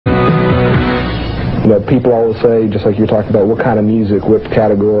You know, people always say, just like you're talking about, what kind of music, what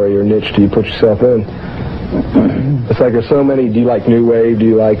category or niche do you put yourself in? It's like there's so many. Do you like new wave? Do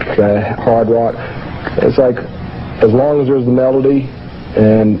you like hard rock? It's like, as long as there's the melody,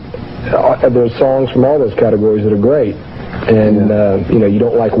 and there's songs from all those categories that are great. And, you know, you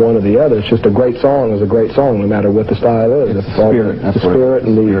don't like one or the other. It's just a great song is a great song, no matter what the style is. It's the spirit. The spirit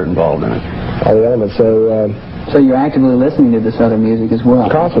and the spirit involved in it. All the elements. So you're actively listening to this other music as well?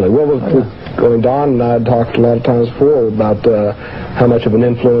 Constantly. Well, I mean, Don and I had talked a lot of times before about how much of an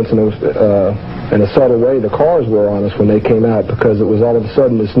influence in a subtle way the Cars were on us when they came out, because it was all of a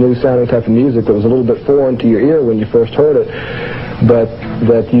sudden this new sounding type of music that was a little bit foreign to your ear when you first heard it, but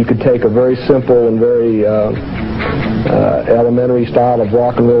that you could take a very simple and very elementary style of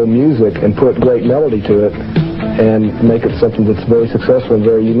rock and roll music and put great melody to it and make it something that's very successful and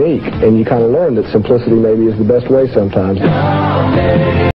very unique. And you kind of learn that simplicity maybe is the best way sometimes.